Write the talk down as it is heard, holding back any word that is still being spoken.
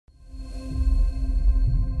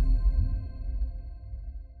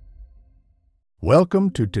Welcome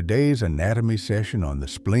to today's anatomy session on the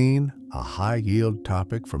spleen, a high-yield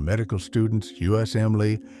topic for medical students,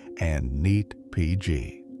 USMLE and NEET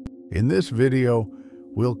PG. In this video,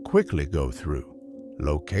 we'll quickly go through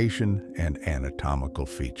location and anatomical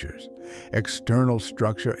features, external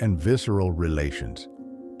structure and visceral relations,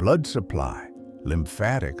 blood supply,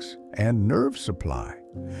 lymphatics and nerve supply,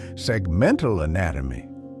 segmental anatomy,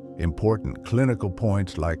 important clinical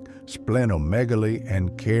points like Splenomegaly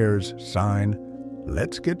and Kehr's sign.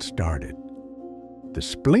 Let's get started. The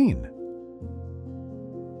spleen.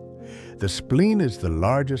 The spleen is the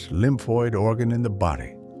largest lymphoid organ in the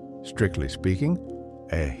body. Strictly speaking,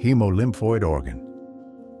 a hemolymphoid organ.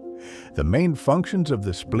 The main functions of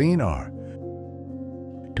the spleen are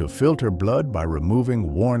to filter blood by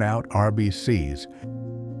removing worn-out RBCs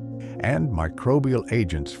and microbial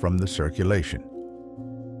agents from the circulation,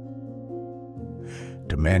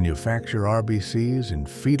 to manufacture RBCs in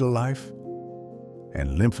fetal life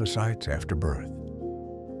and lymphocytes after birth,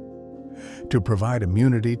 to provide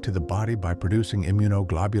immunity to the body by producing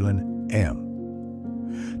immunoglobulin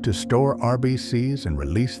M, to store RBCs and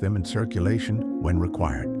release them in circulation when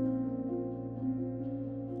required.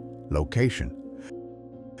 Location.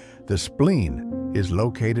 The spleen is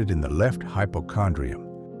located in the left hypochondrium,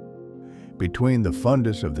 between the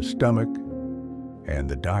fundus of the stomach and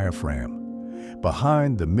the diaphragm,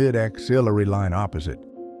 behind the mid-axillary line opposite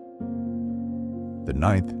the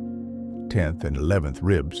 9th, 10th, and 11th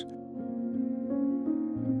ribs.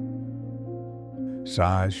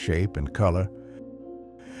 Size, shape, and color.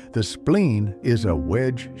 The spleen is a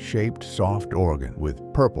wedge-shaped soft organ with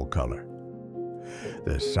purple color.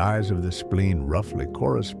 The size of the spleen roughly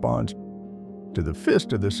corresponds to the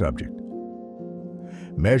fist of the subject.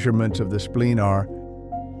 Measurements of the spleen are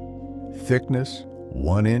thickness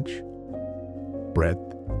 1 inch,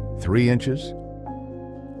 breadth 3 inches,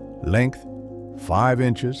 length 5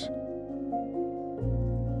 inches,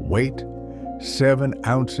 weight 7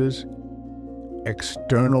 ounces.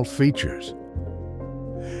 External features.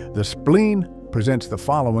 The spleen presents the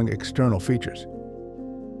following external features: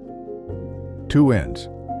 2 ends,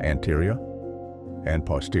 anterior and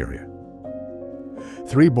posterior;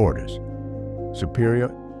 3 borders, superior,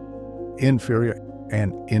 inferior,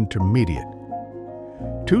 and intermediate;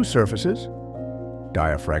 2 surfaces,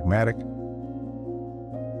 diaphragmatic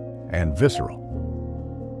and visceral.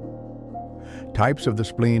 Types of the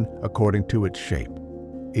spleen according to its shape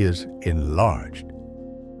is enlarged.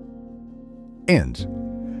 Ends.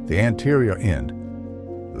 The anterior end,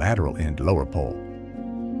 lateral end, lower pole,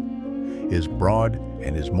 is broad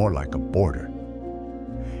and is more like a border.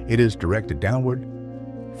 It is directed downward,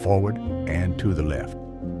 forward, and to the left.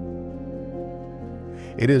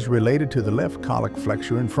 It is related to the left colic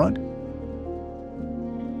flexure in front.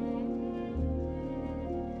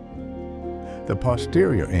 The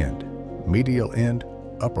posterior end, medial end,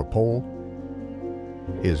 upper pole,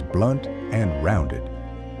 is blunt and rounded.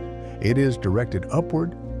 It is directed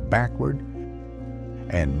upward, backward,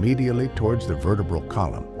 and medially towards the vertebral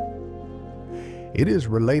column. It is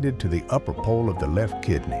related to the upper pole of the left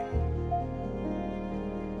kidney.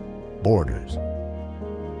 Borders.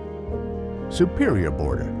 Superior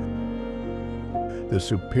border. The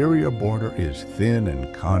superior border is thin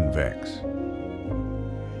and convex.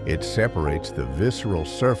 It separates the visceral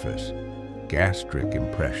surface, gastric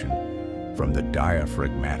impression, from the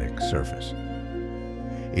diaphragmatic surface.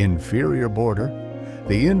 Inferior border.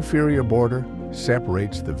 The inferior border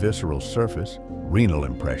separates the visceral surface, renal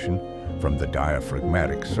impression, from the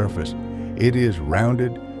diaphragmatic surface. It is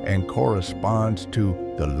rounded and corresponds to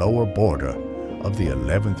the lower border of the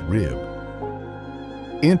 11th rib.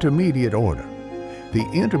 Intermediate order. The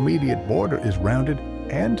intermediate border is rounded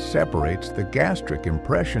and separates the gastric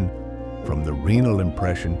impression from the renal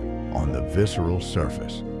impression on the visceral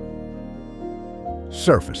surface.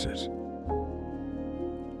 Surfaces.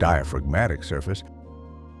 Diaphragmatic surface.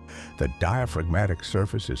 The diaphragmatic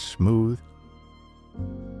surface is smooth,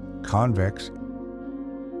 convex,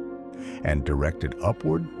 and directed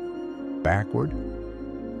upward, backward,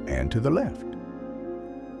 and to the left.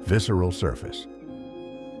 Visceral surface.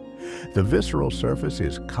 The visceral surface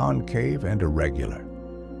is concave and irregular.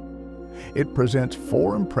 It presents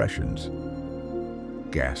 4 impressions: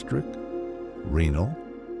 gastric, renal,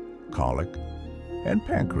 colic, and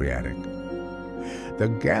pancreatic. The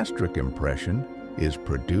gastric impression is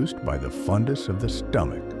produced by the fundus of the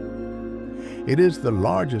stomach. It is the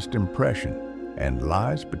largest impression and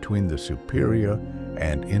lies between the superior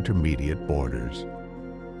and intermediate borders.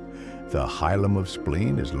 The hilum of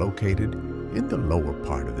spleen is located in the lower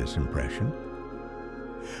part of this impression.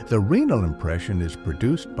 The renal impression is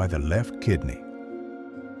produced by the left kidney.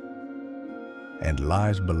 and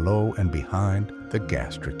lies below and behind the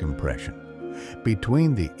gastric impression,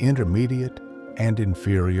 between the intermediate and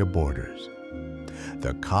inferior borders.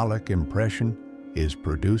 The colic impression is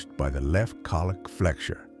produced by the left colic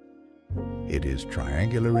flexure. It is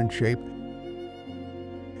triangular in shape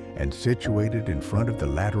and situated in front of the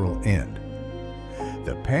lateral end.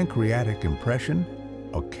 The pancreatic impression,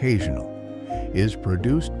 occasional, is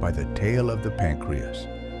produced by the tail of the pancreas.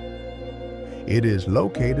 It is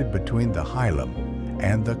located between the hilum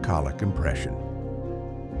and the colic impression.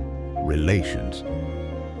 Relations.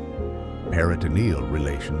 Peritoneal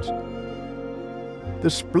relations. The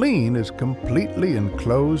spleen is completely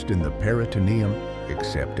enclosed in the peritoneum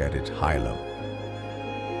except at its hilum,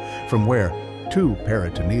 from where two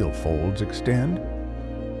peritoneal folds extend,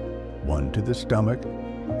 one to the stomach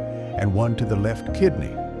and one to the left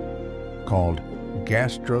kidney, called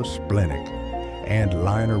gastrosplenic and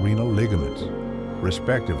lienorenal ligaments.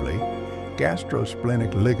 Respectively,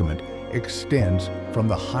 gastrosplenic ligament extends from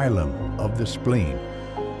the hilum of the spleen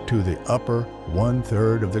to the upper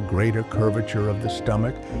 1/3 of the greater curvature of the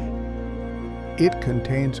stomach. It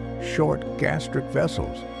contains short gastric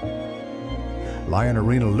vessels.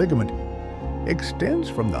 Lienorenal ligament extends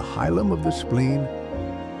from the hilum of the spleen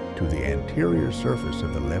to the anterior surface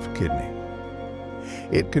of the left kidney.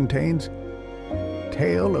 It contains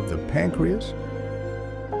tail of the pancreas,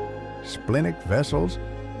 splenic vessels,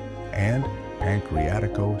 and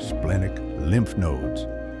pancreatico-splenic lymph nodes.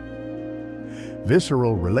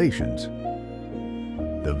 Visceral relations.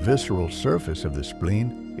 The visceral surface of the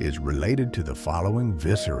spleen is related to the following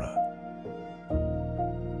viscera: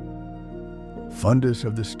 fundus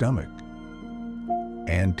of the stomach,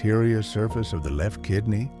 anterior surface of the left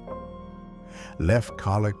kidney, left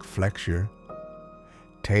colic flexure,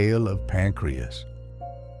 tail of pancreas.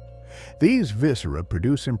 These viscera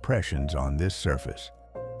produce impressions on this surface.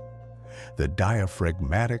 The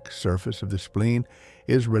diaphragmatic surface of the spleen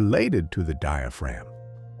is related to the diaphragm,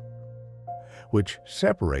 which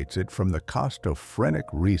separates it from the costophrenic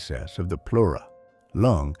recess of the pleura,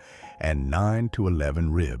 lung, and 9 to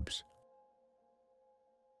 11 ribs.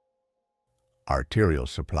 Arterial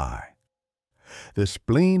supply. The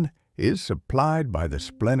spleen is supplied by the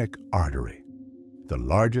splenic artery, the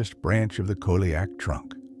largest branch of the coeliac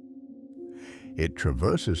trunk. It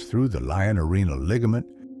traverses through the lienorenal ligament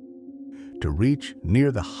to reach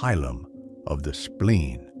near the hilum of the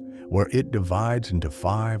spleen, where it divides into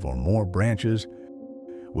 5 or more branches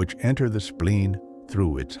which enter the spleen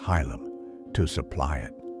through its hilum to supply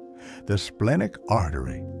it. The splenic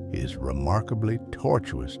artery is remarkably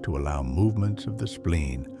tortuous to allow movements of the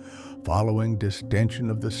spleen following distension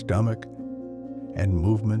of the stomach and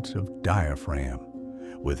movements of diaphragm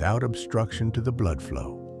without obstruction to the blood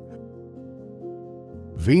flow.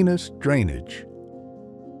 Venous drainage.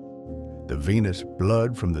 The venous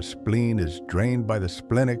blood from the spleen is drained by the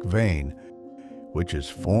splenic vein, which is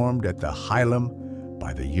formed at the hilum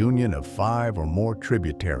by the union of 5 or more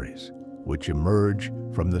tributaries, which emerge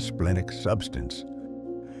from the splenic substance.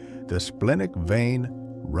 The splenic vein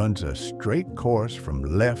runs a straight course from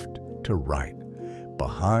left to right,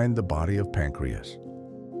 behind the body of pancreas.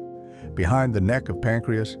 Behind the neck of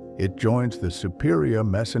pancreas, it joins the superior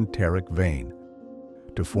mesenteric vein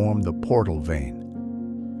to form the portal vein.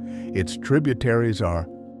 Its tributaries are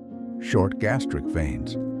short gastric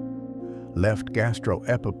veins, left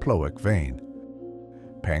gastroepiploic vein,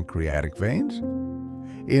 pancreatic veins,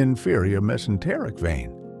 inferior mesenteric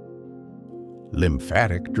vein.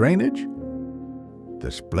 Lymphatic drainage.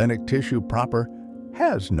 The splenic tissue proper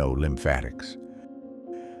has no lymphatics.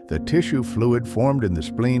 The tissue fluid formed in the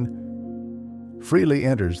spleen freely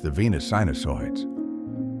enters the venous sinusoids.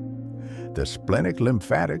 The splenic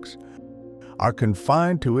lymphatics are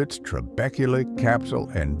confined to its trabecular capsule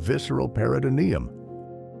and visceral peritoneum.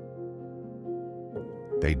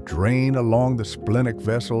 They drain along the splenic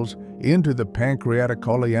vessels into the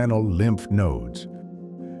pancreaticoleanal lymph nodes.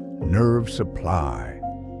 Nerve supply.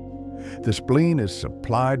 The spleen is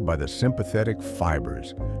supplied by the sympathetic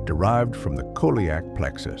fibers derived from the coeliac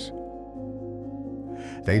plexus.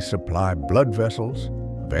 They supply blood vessels,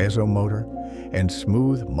 vasomotor, and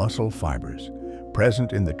smooth muscle fibers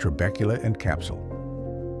present in the trabecula and capsule.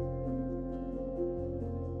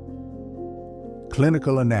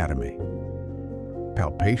 Clinical anatomy.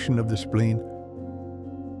 Palpation of the spleen.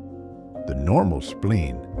 The normal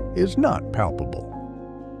spleen is not palpable.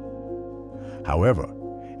 However,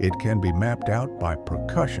 it can be mapped out by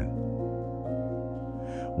percussion.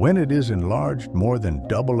 When it is enlarged more than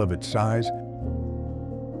double of its size,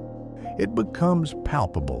 it becomes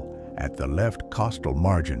palpable at the left costal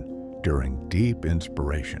margin during deep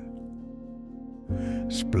inspiration.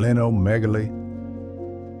 Splenomegaly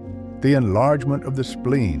The enlargement of the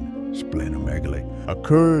spleen, splenomegaly,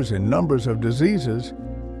 occurs in numbers of diseases.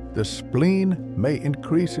 The spleen may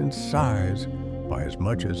increase in size by as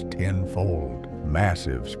much as 10-fold.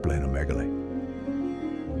 Massive splenomegaly.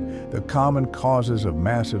 The common causes of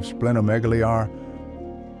massive splenomegaly are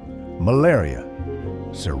malaria,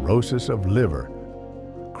 cirrhosis of liver,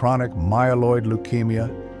 chronic myeloid leukemia,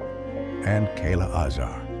 and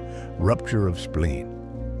Kala-Azar, rupture of spleen.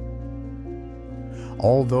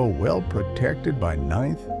 Although well protected by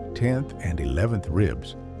 9th, 10th, and 11th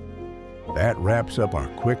ribs, that wraps up our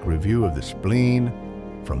quick review of the spleen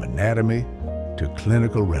from anatomy to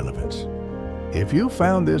clinical relevance. If you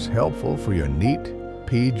found this helpful for your NEET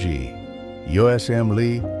PG,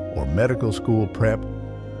 USMLE, or medical school prep,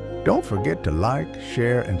 don't forget to like,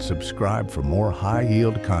 share, and subscribe for more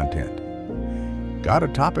high-yield content. Got a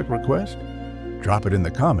topic request? Drop it in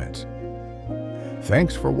the comments.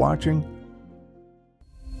 Thanks for watching,